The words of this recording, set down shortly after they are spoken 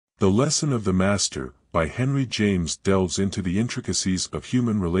The Lesson of the Master, by Henry James, delves into the intricacies of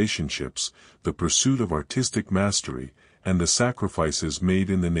human relationships, the pursuit of artistic mastery, and the sacrifices made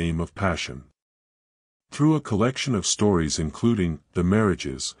in the name of passion. Through a collection of stories including The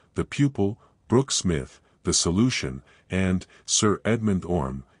Marriages, The Pupil, Brooksmith, The Solution, and Sir Edmund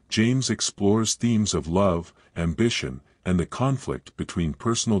Orme, James explores themes of love, ambition, and the conflict between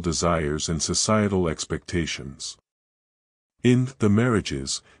personal desires and societal expectations. In The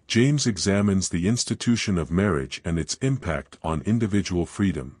Marriages, James examines the institution of marriage and its impact on individual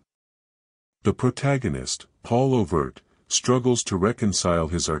freedom. The protagonist, Paul Overt, struggles to reconcile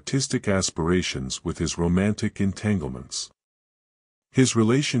his artistic aspirations with his romantic entanglements. His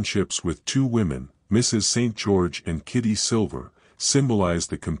relationships with two women, Mrs. St. George and Kitty Silver, symbolize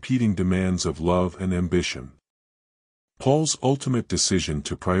the competing demands of love and ambition. Paul's ultimate decision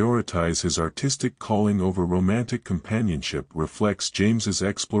to prioritize his artistic calling over romantic companionship reflects James's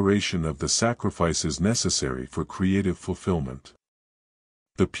exploration of the sacrifices necessary for creative fulfillment.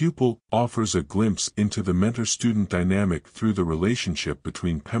 The Pupil offers a glimpse into the mentor-student dynamic through the relationship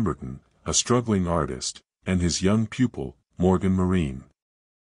between Pemberton, a struggling artist, and his young pupil, Morgan Marine.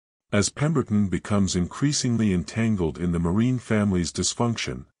 As Pemberton becomes increasingly entangled in the Marine family's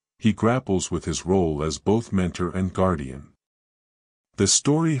dysfunction, he grapples with his role as both mentor and guardian. The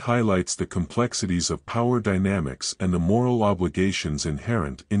story highlights the complexities of power dynamics and the moral obligations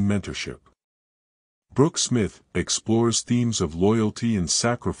inherent in mentorship. Brooksmith explores themes of loyalty and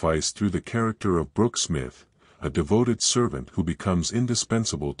sacrifice through the character of Brooksmith, a devoted servant who becomes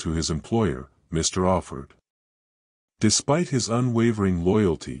indispensable to his employer, Mr. Offord. Despite his unwavering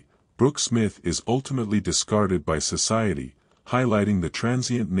loyalty, Brooksmith is ultimately discarded by society, highlighting the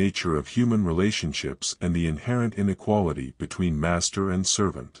transient nature of human relationships and the inherent inequality between master and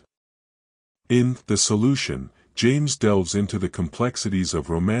servant. In The Solution, James delves into the complexities of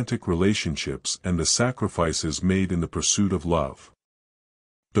romantic relationships and the sacrifices made in the pursuit of love.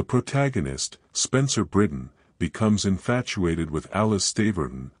 The protagonist, Spencer Britton, becomes infatuated with Alice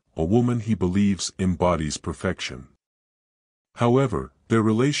Staverton, a woman he believes embodies perfection. However, their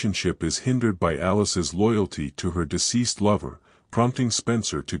relationship is hindered by Alice's loyalty to her deceased lover, prompting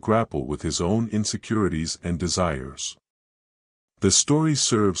Spencer to grapple with his own insecurities and desires. The story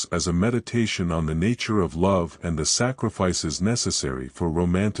serves as a meditation on the nature of love and the sacrifices necessary for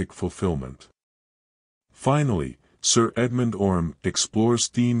romantic fulfillment. Finally, Sir Edmund Orme explores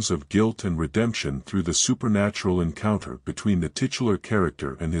themes of guilt and redemption through the supernatural encounter between the titular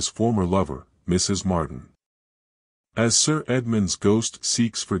character and his former lover, Mrs. Martin. As Sir Edmund's ghost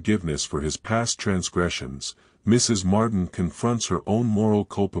seeks forgiveness for his past transgressions, Mrs. Martin confronts her own moral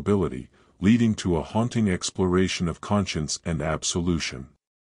culpability, leading to a haunting exploration of conscience and absolution.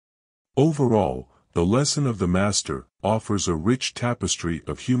 Overall, The Lesson of the Master offers a rich tapestry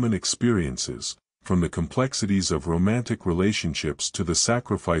of human experiences, from the complexities of romantic relationships to the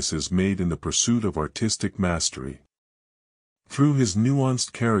sacrifices made in the pursuit of artistic mastery. Through his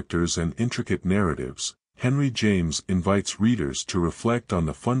nuanced characters and intricate narratives, Henry James invites readers to reflect on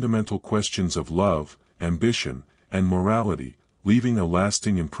the fundamental questions of love, ambition, and morality, leaving a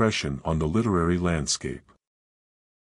lasting impression on the literary landscape.